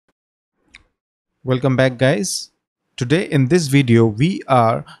Welcome back, guys. Today in this video we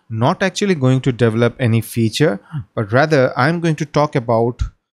are not actually going to develop any feature, but rather I'm going to talk about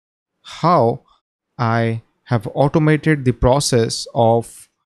how I have automated the process of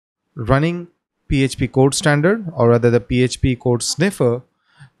running PHP code standard, or rather the PHP code sniffer,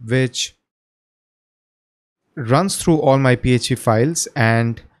 which runs through all my PHP files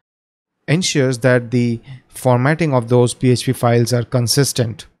and ensures that the formatting of those PHP files are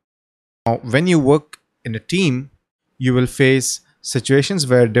consistent. Now, when you work in a team, you will face situations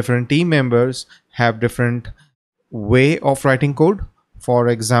where different team members have different way of writing code. For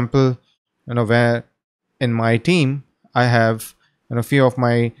example, where in my team, I have a few of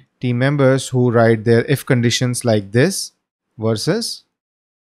my team members who write their if conditions like this versus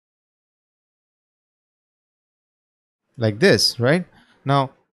like this, right? Now,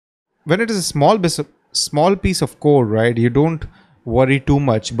 when it is a small piece of code, right, you don't worry too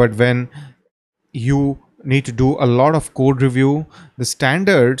much. But when you need to do a lot of code review, the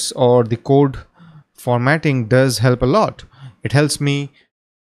standards or the code formatting does help a lot. It helps me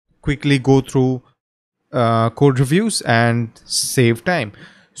quickly go through code reviews and save time.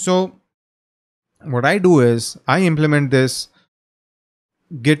 So what I do is I implement this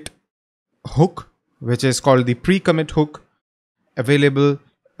git hook, which is called the pre-commit hook, available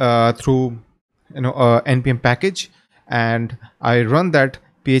through npm package, and I run that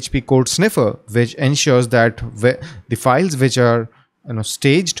PHP code sniffer, which ensures that the files which are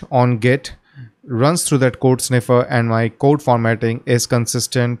staged on Git runs through that code sniffer, and my code formatting is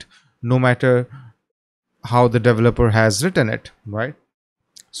consistent no matter how the developer has written it, right?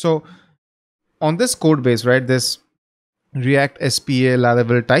 So on this code base, right, this React SPA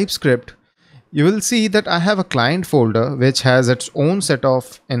Laravel TypeScript, you will see that I have a client folder which has its own set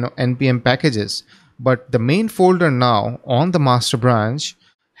of npm packages, but the main folder now on the master branch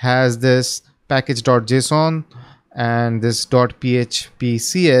has this package.json and this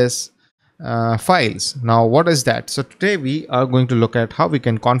 .php-cs files. Now what is that? So today we are going to look at how we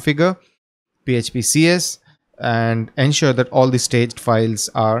can configure php-cs and ensure that all the staged files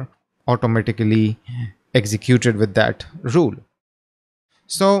are automatically executed with that rule.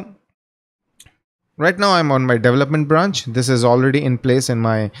 So right now I'm on my development branch. This is already in place in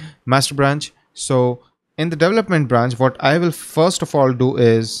my master branch. So in the development branch, what I will first of all do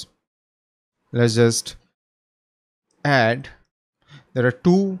is, let's just add, there are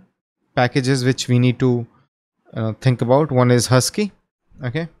two packages which we need to think about. One is husky,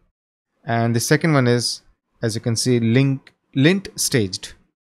 okay, and the second one is, as you can see, lint-staged.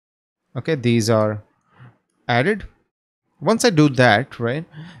 Okay, these are added. Once I do that, right,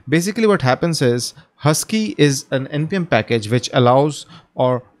 basically what happens is husky is an npm package which allows,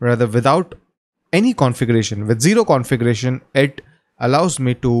 or rather without any configuration, with zero configuration, it allows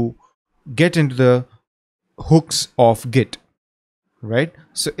me to get into the hooks of Git, right?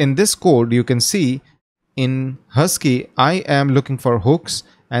 So in this code, you can see in husky, I am looking for hooks,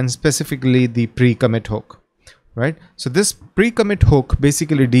 and specifically the pre-commit hook, right? So this pre-commit hook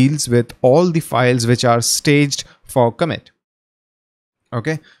basically deals with all the files which are staged for commit.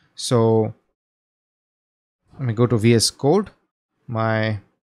 Okay, so let me go to VS Code. My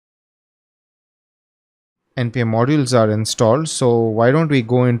npm modules are installed, so why don't we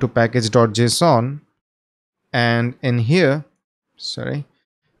go into package.json, and in here,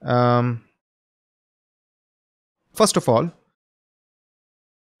 first of all,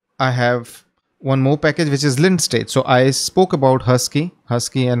 I have one more package which is lint-staged. So I spoke about husky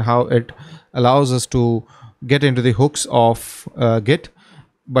and how it allows us to get into the hooks of Git,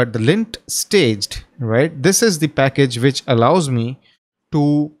 but the lint-staged, right, this is the package which allows me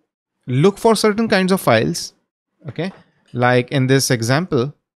to look for certain kinds of files, okay, like in this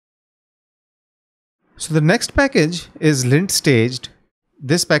example. So the next package is lint-staged.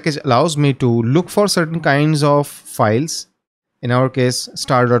 This package allows me to look for certain kinds of files, in our case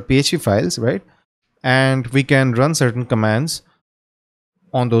star.php files, right, and we can run certain commands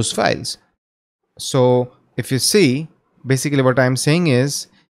on those files. So if you see, basically what I'm saying is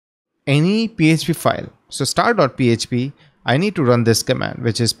any PHP file, so star.php, I need to run this command,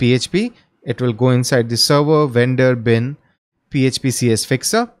 which is php. It will go inside the server vendor bin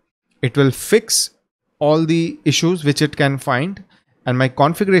php-cs-fixer. It will fix all the issues which it can find, and my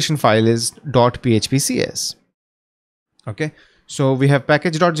configuration file is .php-cs. Okay, so we have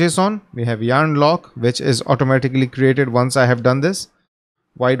package.json, we have yarn lock, which is automatically created once I have done this.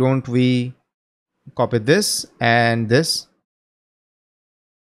 Why don't we copy this and this,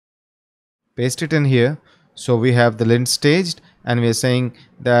 paste it in here. So we have the lint-staged, and we are saying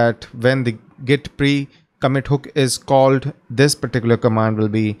that when the git pre-commit hook is called, this particular command will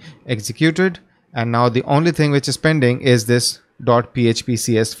be executed, And now the only thing which is pending is this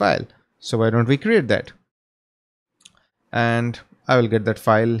 .php-cs file. So why don't we create that? And I will get that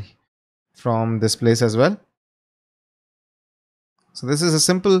file from this place as well. So this is a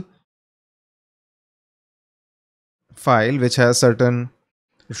simple file which has certain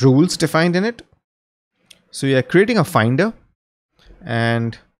rules defined in it. So we are creating a finder,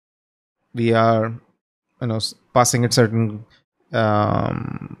 and we are passing it certain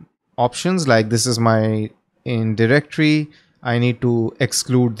options, like this is my in directory. I need to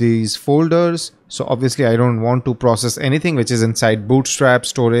exclude these folders. So obviously I don't want to process anything which is inside Bootstrap,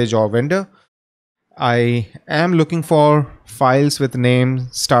 storage, or vendor. I am looking for files with name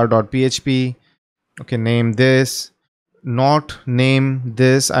star.php. Okay, name this, not name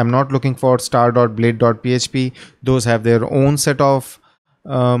this. I'm not looking for star.blade.php. Those have their own set of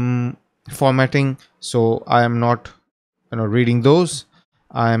formatting, so I am not reading those.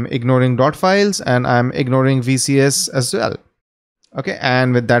 I'm ignoring dot files, and I'm ignoring VCS as well. Okay,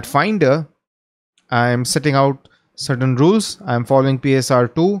 and with that finder, I'm setting out certain rules. I'm following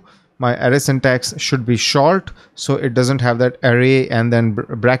PSR2. My array syntax should be short, so it doesn't have that array and then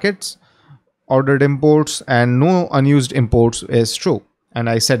brackets. Ordered imports and no unused imports is true, and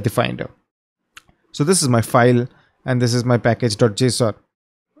I set the finder. So this is my file, and this is my package.json,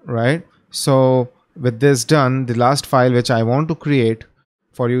 right? So with this done, the last file which I want to create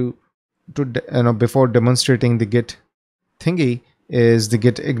for you to before demonstrating the git thingy is the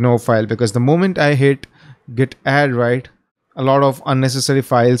git ignore file, because the moment I hit git add, right, a lot of unnecessary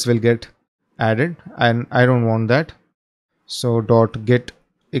files will get added, and I don't want that. So .git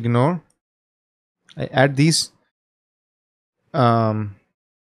ignore, I add these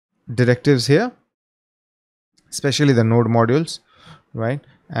directives here, especially the node modules, right?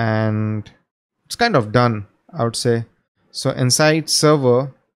 And it's kind of done, I would say. So inside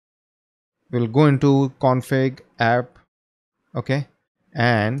server, we'll go into config app, okay,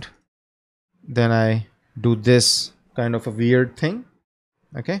 and then I do this kind of a weird thing,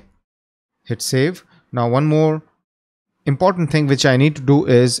 okay, hit save. Now one more important thing which I need to do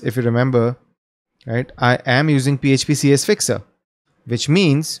is, if you remember, right, I am using php-cs-fixer, which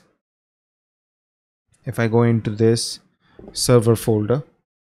means if I go into this server folder,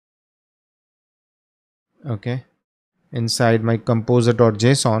 okay, inside my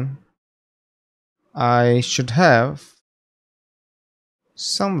composer.json, I should have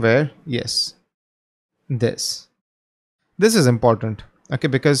somewhere, yes, this is important, okay,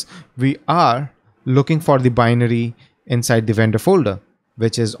 because we are looking for the binary inside the vendor folder,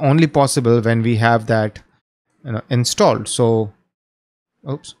 which is only possible when we have that installed. So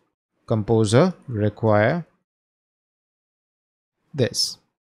oops, composer require this.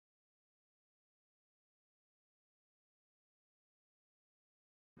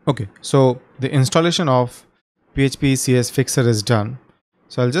 Okay, so the installation of php-cs-fixer is done.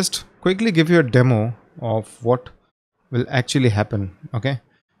 So I'll just quickly give you a demo of what will actually happen. Okay,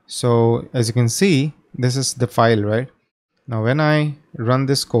 so as you can see, this is the file, right? Now when I run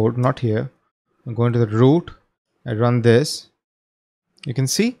this code, not here, I go into the root, I run this, you can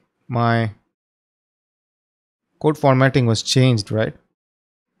see my code formatting was changed, right?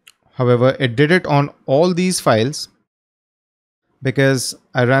 However, it did it on all these files because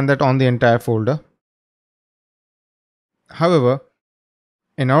I ran that on the entire folder. However,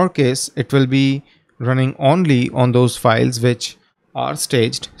 in our case, it will be running only on those files which are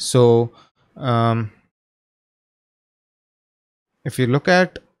staged. So if you look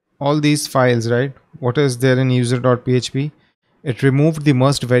at all these files, right, what is there in user.php? It removed the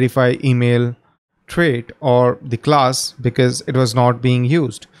must verify email trait or the class because it was not being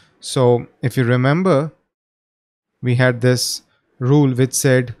used. So if you remember, we had this rule which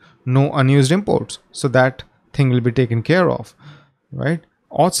said no unused imports. So that thing will be taken care of, right?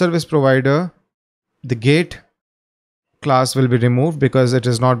 Auth service provider, the gate class will be removed because it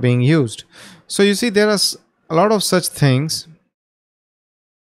is not being used. So you see, there are a lot of such things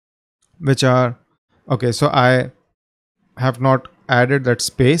which are okay. So I have not added that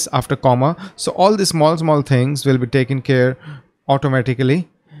space after comma. So all the small things will be taken care automatically.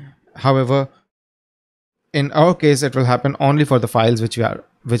 However, in our case, it will happen only for the files which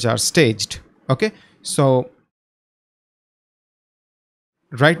are staged. Okay, so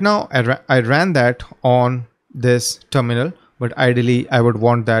right now I ran that on this terminal, but ideally I would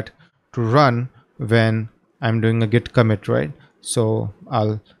want that to run when I'm doing a git commit, right? So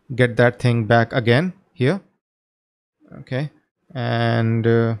I'll get that thing back again here. Okay, and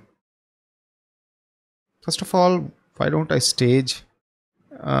first of all, why don't I stage?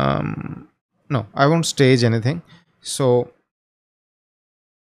 No, I won't stage anything. So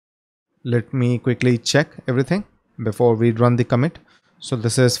Let me quickly check everything before we run the commit. So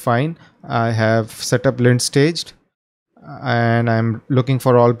this is fine. I have set up lint-staged and I'm looking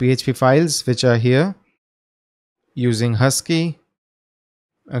for all PHP files which are here using husky.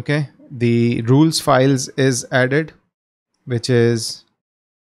 Okay, the rules files is added, which is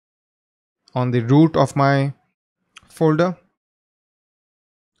on the root of my folder.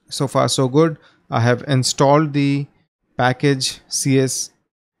 So far so good. I have installed the package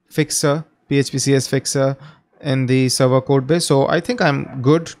cs-fixer, php-cs-fixer in the server code base. So I think I'm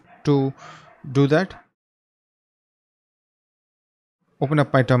good to do that. Open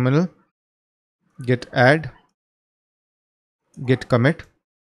up my terminal, git add, git commit,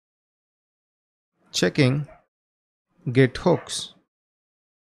 checking git hooks.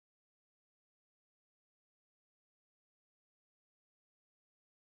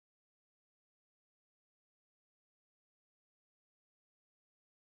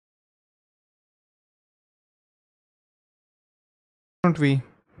 Don't we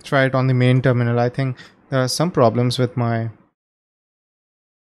try it on the main terminal? I think there are some problems with my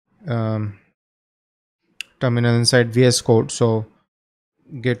terminal inside VS Code. So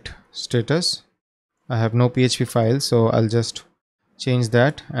git status, I have no PHP files, so I'll just change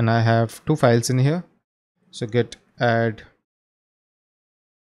that, and I have 2 files in here. So git add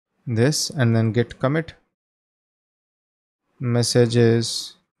this and then git commit. Message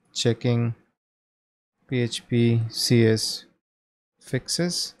is checking php-cs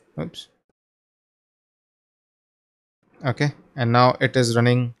fixes. Oops. Okay, and now it is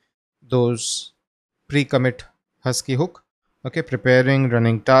running those pre-commit husky hook. Okay, preparing,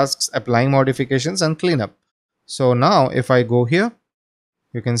 running tasks, applying modifications and cleanup. So now if I go here,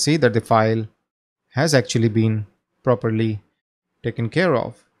 you can see that the file has actually been properly taken care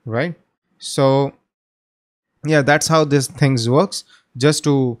of, right? So yeah, that's how this things works. Just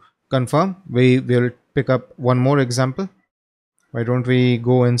to confirm, we will pick up one more example. Why don't we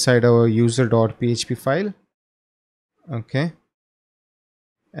go inside our user.php file? Okay,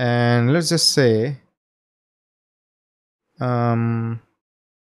 and let's just say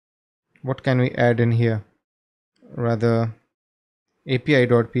what can we add in here? Rather,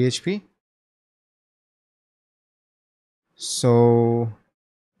 api.php. So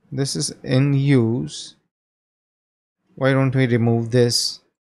this is in use. Why don't we remove this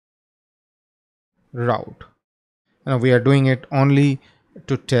route? Now we are doing it only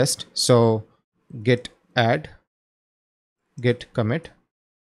to test. So git add, git commit,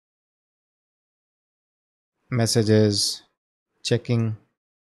 message is checking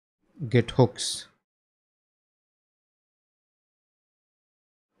git hooks,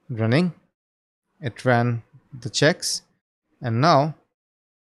 running, it ran the checks, and now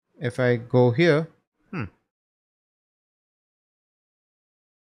if I go here,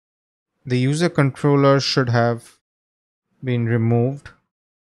 the user controller should have been removed.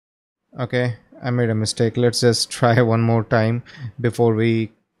 Okay, I made a mistake. Let's just try one more time before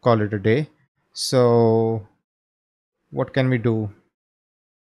we call it a day. So what can we do?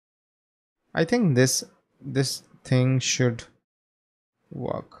 I think this thing should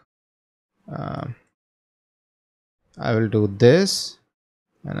work. I will do this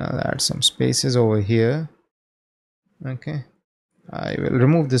and I'll add some spaces over here. Okay, I will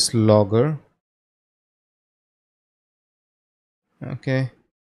remove this logger. Okay,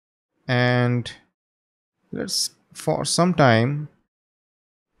 and let's for some time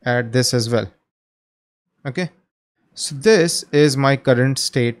add this as well. Okay, so this is my current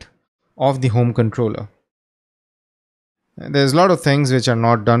state of the home controller. There's a lot of things which are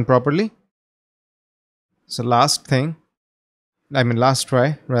not done properly. So last try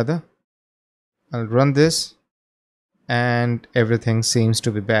rather, I'll run this and everything seems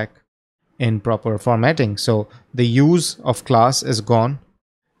to be back in proper formatting. So the use of class is gone.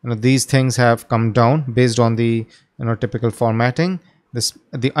 These things have come down based on the typical formatting.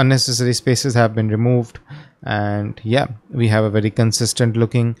 The unnecessary spaces have been removed, and yeah, we have a very consistent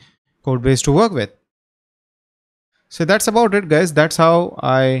looking code base to work with. So that's about it, guys. That's how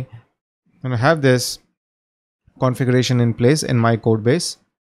I have this configuration in place in my code base,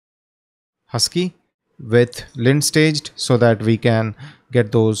 husky with lint-staged, so that we can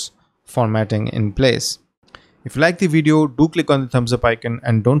get those formatting in place. If you like the video, do click on the thumbs up icon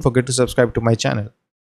and don't forget to subscribe to my channel.